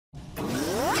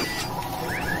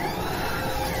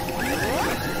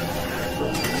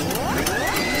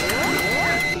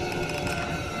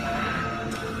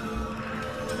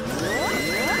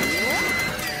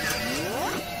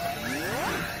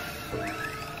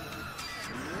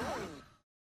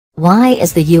Why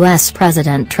is the US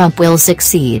President Trump will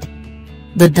succeed?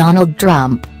 The Donald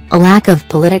Trump, a lack of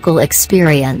political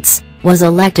experience, was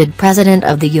elected President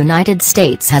of the United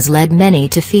States has led many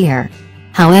to fear.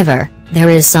 However, there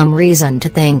is some reason to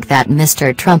think that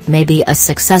Mr. Trump may be a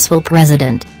successful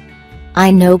president.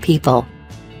 I know people.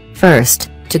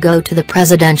 First, to go to the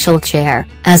presidential chair,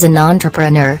 as an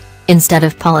entrepreneur, instead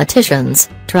of politicians,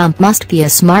 Trump must be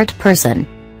a smart person.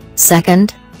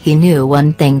 Second, he knew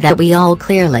one thing that we all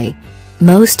clearly.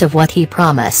 Most of what he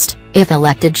promised, if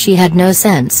elected she had no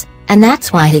sense, and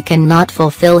that's why he cannot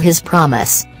fulfill his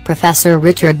promise, Professor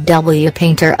Richard W.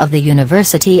 Painter of the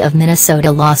University of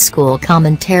Minnesota Law School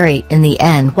commentary in the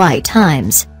NY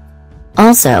Times.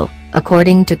 Also,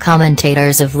 according to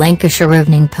commentators of Lancashire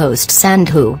Eveningpost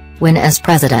Sandhu, when as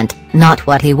president, not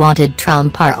what he wanted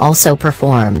Trump are also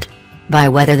performed. By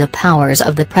whether the powers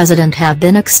of the president have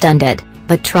been extended,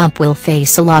 but Trump will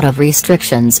face a lot of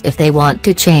restrictions if they want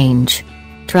to change.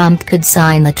 Trump could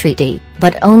sign the treaty,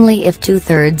 but only if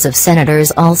 2/3 of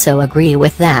senators also agree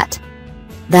with that.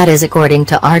 That is according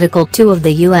to Article 2 of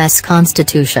the U.S.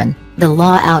 Constitution. The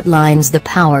law outlines the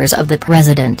powers of the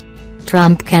president.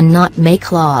 Trump cannot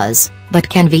make laws, but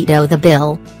can veto the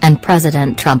bill, and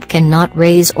President Trump cannot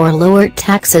raise or lower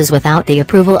taxes without the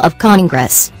approval of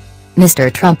Congress.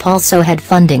 Mr. Trump also had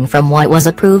funding from what was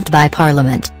approved by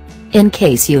Parliament. In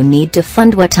case you need to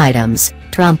fund what items,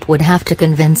 Trump would have to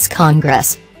convince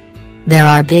Congress. There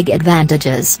are big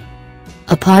advantages.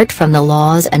 Apart from the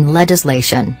laws and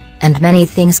legislation, and many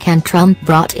things can Trump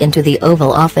brought into the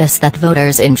Oval Office that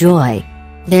voters enjoy.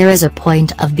 There is a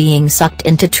point of being sucked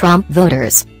into Trump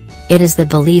voters. It is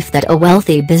the belief that a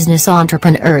wealthy business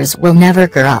entrepreneurs will never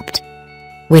corrupt.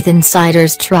 With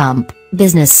insiders Trump,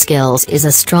 business skills is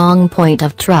a strong point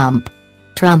of Trump.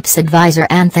 Trump's advisor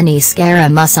Anthony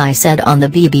Scaramucci said on the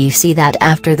BBC that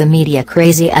after the media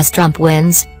crazy as Trump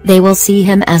wins, they will see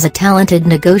him as a talented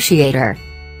negotiator.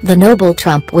 The noble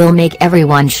Trump will make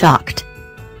everyone shocked.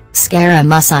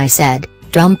 Scaramucci said,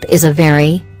 Trump is a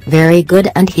very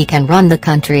good and he can run the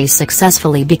country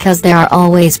successfully because there are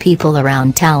always people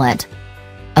around talent.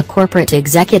 A corporate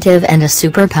executive and a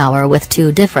superpower with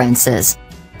two differences.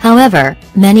 However,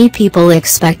 many people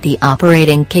expect the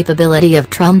operating capability of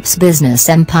Trump's business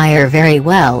empire very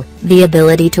well, the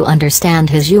ability to understand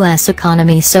his U.S.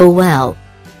 economy so well.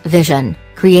 Vision,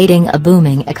 creating a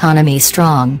booming economy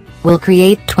strong, will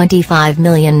create 25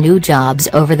 million new jobs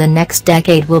over the next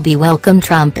decade will be welcome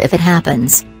Trump if it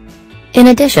happens. In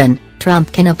addition,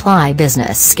 Trump can apply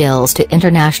business skills to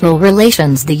international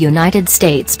relations the United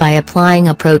States by applying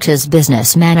approaches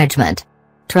business management.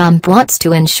 Trump wants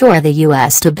to ensure the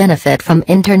U.S. to benefit from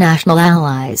international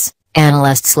allies,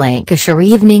 analysts Lancashire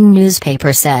Evening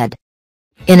newspaper said.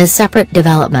 In a separate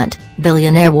development,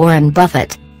 billionaire Warren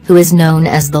Buffett, who is known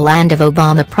as the Land of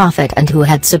Obama prophet and who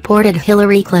had supported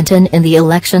Hillary Clinton in the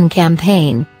election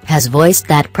campaign, has voiced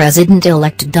that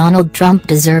President-elect Donald Trump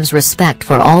deserves respect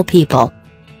for all people.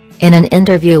 In an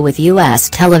interview with U.S.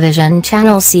 television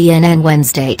channel CNN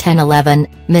Wednesday 10/11,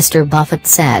 Mr. Buffett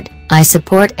said, I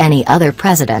support any other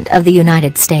president of the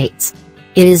United States.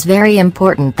 It is very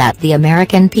important that the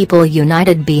American people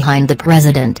united behind the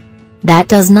president. That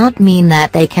does not mean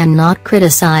that they cannot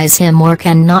criticize him or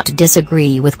cannot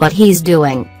disagree with what he's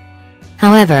doing.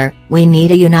 However, we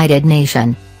need a united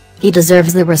nation. He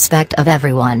deserves the respect of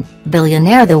everyone,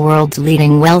 billionaire the world's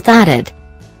leading wealth added.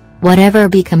 Whatever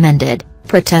be commended,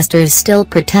 protesters still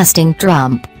protesting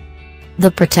Trump. The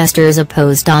protesters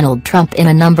oppose Donald Trump in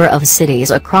a number of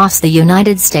cities across the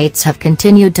United States have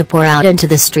continued to pour out into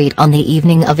the street on the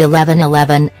evening of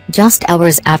 11/11, just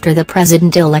hours after the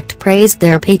president-elect praised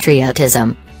their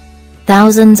patriotism.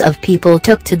 Thousands of people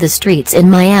took to the streets in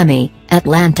Miami,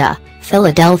 Atlanta,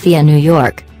 Philadelphia, New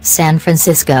York, San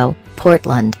Francisco,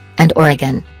 Portland, and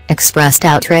Oregon, expressed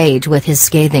outrage with his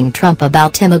scathing Trump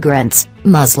about immigrants,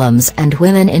 Muslims and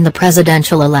women in the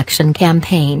presidential election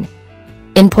campaign.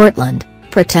 In Portland,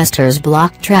 protesters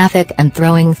blocked traffic and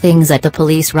throwing things at the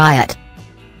police riot.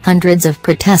 Hundreds of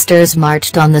protesters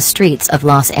marched on the streets of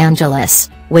Los Angeles,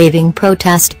 waving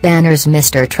protest banners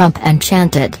Mr. Trump and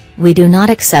chanted, "We do not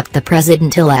accept the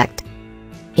president-elect."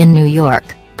 In New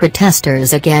York,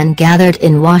 protesters again gathered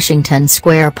in Washington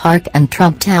Square Park and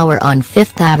Trump Tower on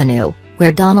Fifth Avenue,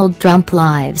 where Donald Trump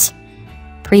lives.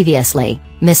 Previously,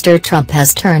 Mr. Trump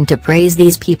has turned to praise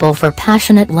these people for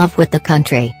passionate love with the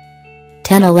country.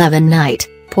 10/11 night,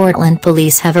 Portland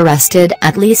police have arrested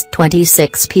at least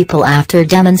 26 people after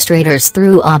demonstrators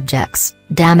threw objects,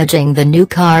 damaging the new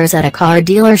cars at a car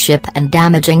dealership and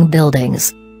damaging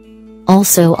buildings.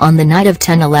 Also on the night of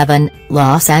 10/11,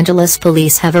 Los Angeles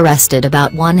police have arrested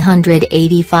about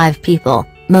 185 people,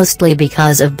 mostly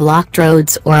because of blocked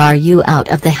roads or are you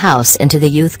out of the house into the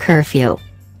youth curfew.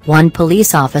 One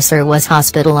police officer was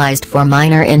hospitalized for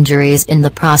minor injuries in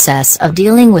the process of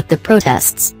dealing with the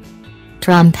protests.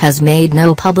 Trump has made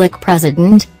no public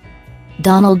precedent.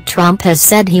 Donald Trump has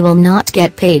said he will not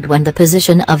get paid when the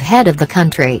position of head of the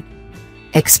country.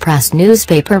 Express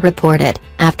newspaper reported,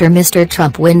 after Mr.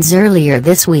 Trump wins earlier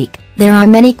this week, there are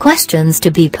many questions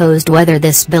to be posed whether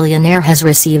this billionaire has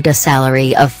received a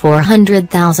salary of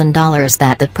 $400,000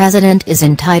 that the president is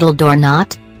entitled or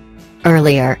not.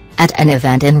 Earlier, at an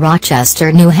event in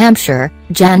Rochester, New Hampshire,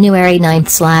 January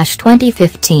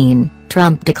 9/2015,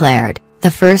 Trump declared, "The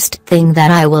first thing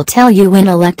that I will tell you when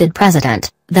elected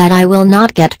president, that I will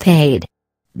not get paid.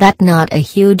 That's not a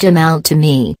huge amount to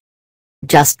me."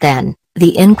 Just then,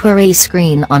 the inquiry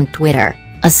screen on Twitter,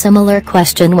 a similar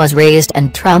question was raised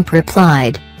and Trump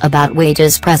replied, "About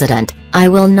wages, President, I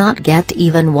will not get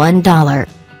even $1.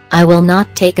 I will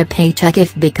not take a paycheck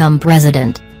if become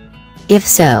president." If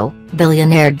so,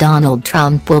 billionaire Donald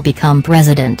Trump will become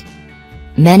president.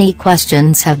 Many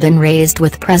questions have been raised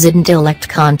with President-elect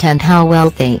content how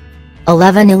wealthy.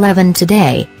 11:11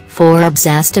 today, Forbes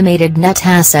estimated net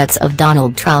assets of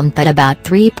Donald Trump at about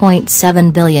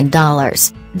 $3.7 billion,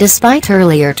 despite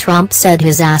earlier Trump said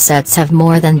his assets have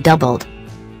more than doubled.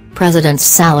 President's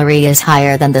salary is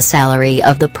higher than the salary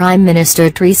of the Prime Minister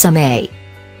Theresa May.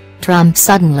 Trump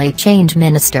suddenly changed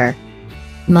minister.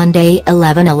 Monday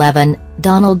 11/11,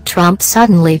 Donald Trump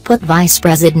suddenly put Vice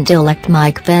President-elect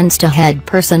Mike Pence to head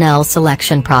personnel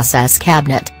selection process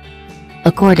cabinet.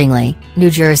 Accordingly, New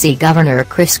Jersey Governor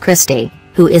Chris Christie,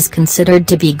 who is considered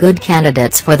to be good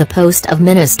candidates for the post of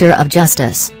Minister of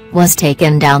Justice, was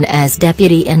taken down as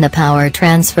deputy in the power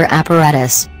transfer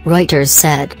apparatus, Reuters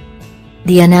said.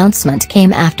 The announcement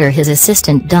came after his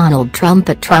assistant Donald Trump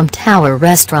at Trump Tower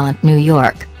Restaurant, New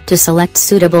York, to select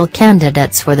suitable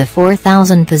candidates for the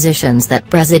 4,000 positions that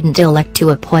President-elect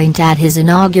to appoint at his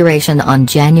inauguration on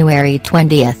January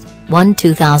 20,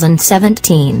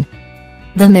 2017.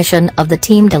 The mission of the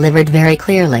team delivered very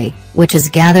clearly, which is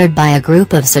gathered by a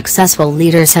group of successful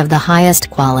leaders of the highest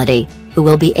quality, who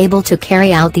will be able to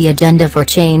carry out the agenda for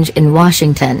change in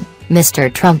Washington, Mr.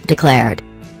 Trump declared.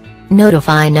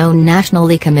 Notify known National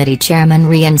Committee Chairman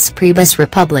Reince Priebus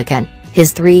Republican,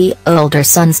 his three older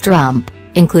sons Trump,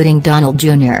 including Donald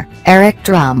Jr., Eric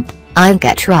Trump,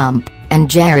 Ivanka Trump, and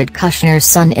Jared Kushner's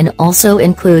son also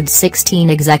includes 16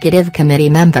 executive committee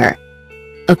member.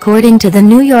 According to the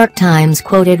New York Times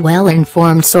quoted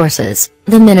well-informed sources,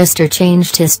 the minister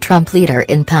changed his Trump leader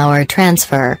in power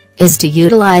transfer, is to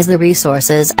utilize the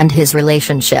resources and his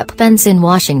relationship Pence in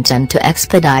Washington to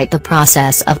expedite the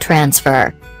process of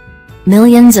transfer.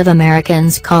 Millions of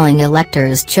Americans calling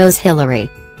electors chose Hillary.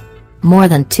 More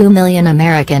than 2 million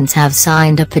Americans have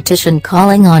signed a petition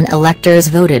calling on electors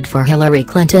voted for Hillary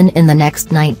Clinton in the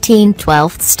next 19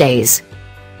 12th states.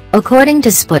 According to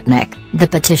Sputnik, the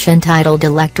petition titled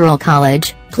Electoral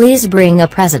College, Please Bring a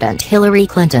President Hillary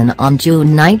Clinton on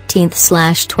June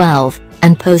 19/12,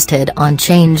 and posted on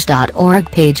change.org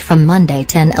page from Monday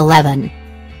 10/11.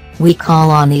 We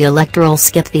call on the electoral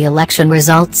skip the election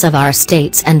results of our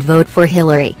states and vote for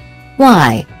Hillary.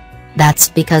 Why? That's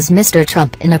because Mr.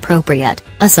 Trump inappropriate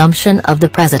assumption of the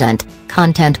president,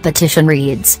 content petition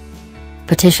reads.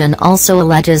 Petition also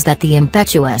alleges that the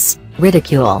impetuous,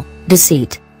 ridicule,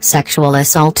 deceit, sexual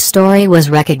assault story was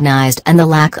recognized and the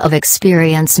lack of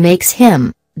experience makes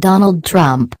him, Donald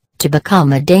Trump, to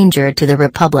become a danger to the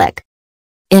republic.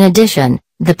 In addition,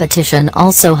 the petition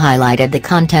also highlighted the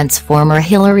contents former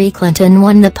Hillary Clinton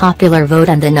won the popular vote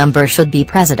and the number should be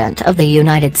President of the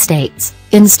United States,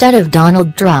 instead of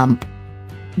Donald Trump.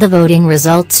 The voting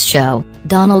results show,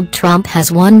 Donald Trump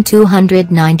has won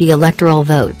 290 electoral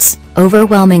votes,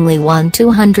 overwhelmingly won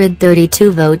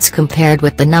 232 votes compared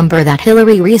with the number that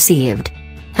Hillary received.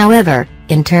 However,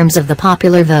 in terms of the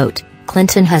popular vote,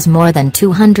 Clinton has more than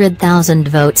 200,000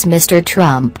 votes. Mr.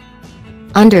 Trump.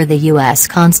 Under the U.S.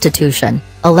 Constitution,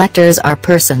 electors are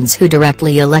persons who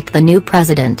directly elect the new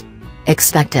president.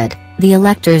 Expected, the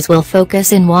electors will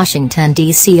focus in Washington,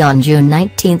 D.C. on June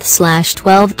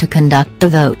 19/12 to conduct the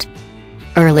vote.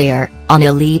 Earlier, on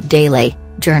Elite Daily,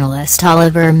 journalist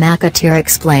Oliver McAteer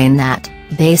explained that,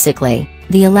 basically,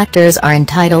 the electors are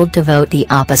entitled to vote the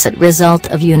opposite result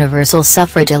of universal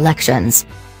suffrage elections.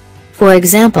 For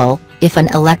example, if an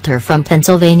elector from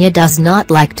Pennsylvania does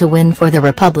not like to win for the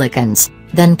Republicans,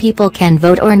 then people can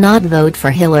vote or not vote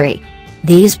for Hillary.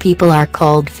 These people are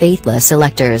called faithless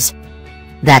electors.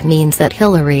 That means that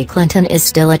Hillary Clinton is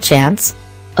still a chance?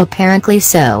 Apparently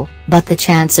so, but the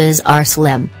chances are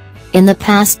slim. In the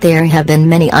past there have been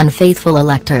many unfaithful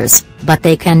electors, but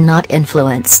they cannot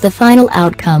influence the final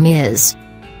outcome. Is